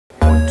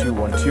1 2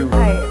 1 2.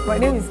 Hi, my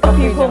name is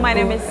People. My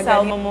name is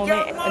Salma Momi,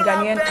 a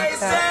Ghanaian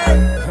actor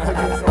and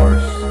producer.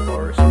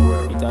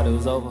 You thought it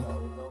was over?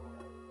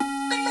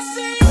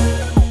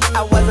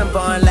 I wasn't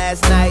born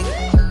last night.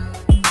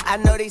 I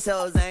know these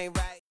hoes ain't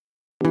right.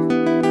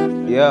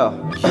 Yeah.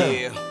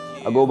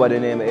 I go by the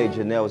name of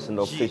AJ Nelson,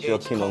 the official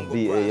king of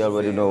VA. You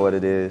already know what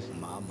it is.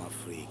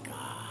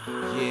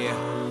 Yeah.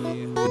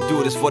 We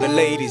do this for the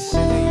ladies.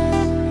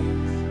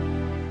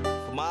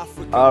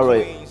 All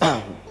right.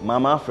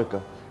 Mama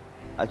Africa.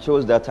 I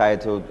chose that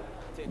title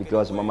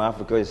because Mama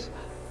Africa is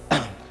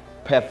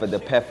perfect, the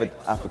perfect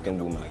African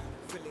woman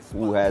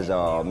who has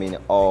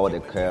all the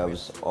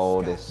curves,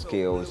 all the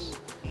skills.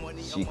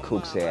 She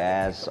cooks her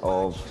ass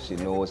off. She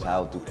knows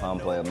how to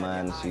pamper a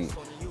man.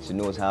 She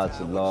knows how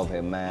to love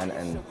her man,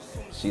 and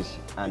she's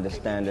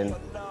understanding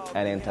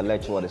and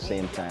intellectual at the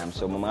same time.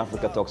 So Mama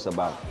Africa talks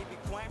about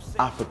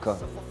Africa,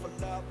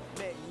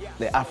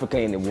 the Africa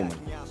in the woman,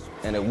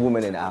 and a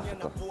woman in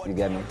Africa. You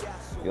get me?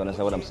 You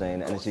understand what I'm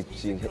saying? And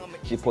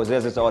she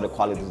possesses all the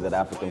qualities that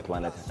African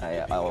planet,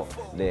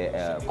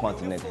 the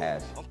continent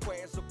has.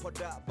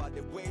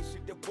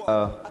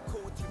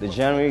 The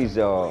genre is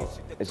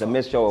a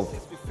mixture of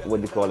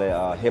what they call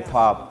it, hip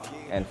hop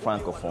and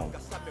francophone.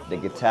 The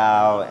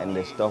guitar and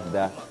the stuff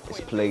that is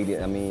played,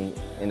 in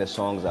the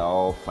songs are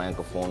all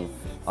francophone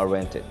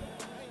oriented.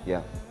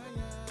 Yeah.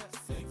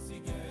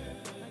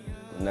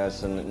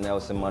 Nelson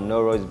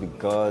Monroe is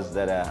because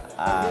that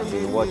I've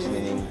been watching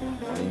him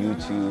on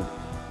YouTube,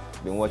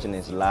 been watching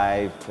his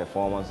live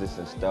performances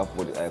and stuff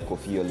with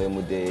Kofi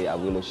Olemude,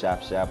 Awilo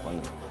Sharp Sharp,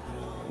 and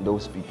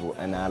those people.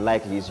 And I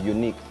like he's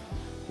unique.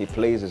 He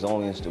plays his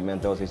own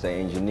instrumentals. He's an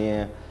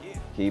engineer.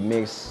 He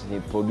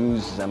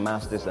produces and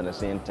masters at the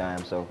same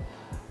time. So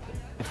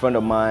a friend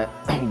of mine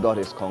got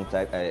his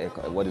contact.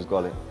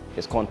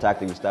 His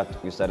contact.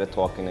 We started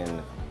talking,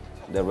 and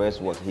the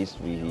rest was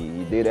history.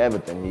 He did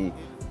everything. He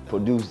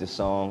produced the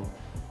song.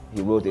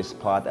 He wrote his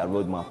part. I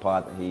wrote my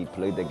part. He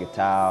played the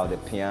guitar, the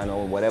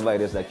piano, whatever it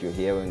is that you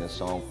hear in the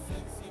song.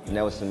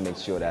 Nelson makes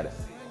sure that it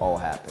all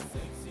happened.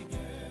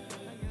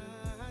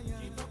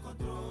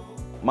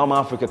 Mama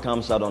Africa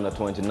comes out on the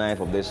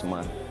 29th of this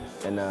month,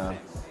 and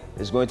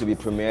it's going to be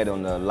premiered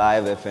on the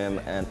Live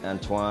FM and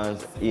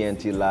Antoine's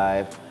ENT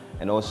Live,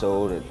 and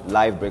also the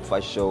Live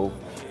Breakfast Show,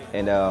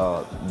 and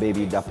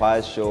Baby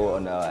Dapa's show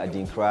on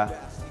Adinkra.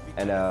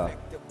 And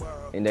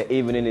in the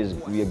evening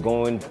we are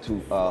going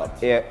to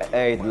air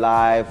it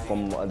live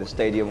from the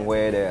stadium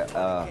where the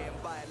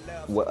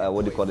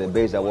the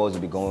Base Awards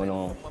will be going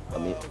on.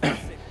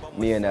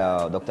 Me and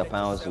Dr.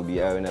 Pounds will be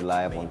airing it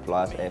live on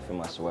Plus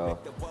FM as well,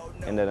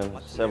 and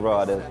then several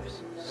other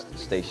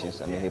stations,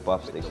 hip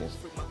hop stations.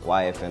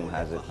 YFM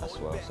has it as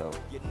well. So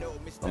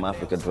Mama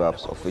Africa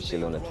drops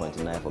officially on the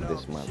 29th of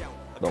this month.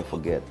 Don't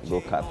forget,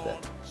 go cap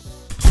that.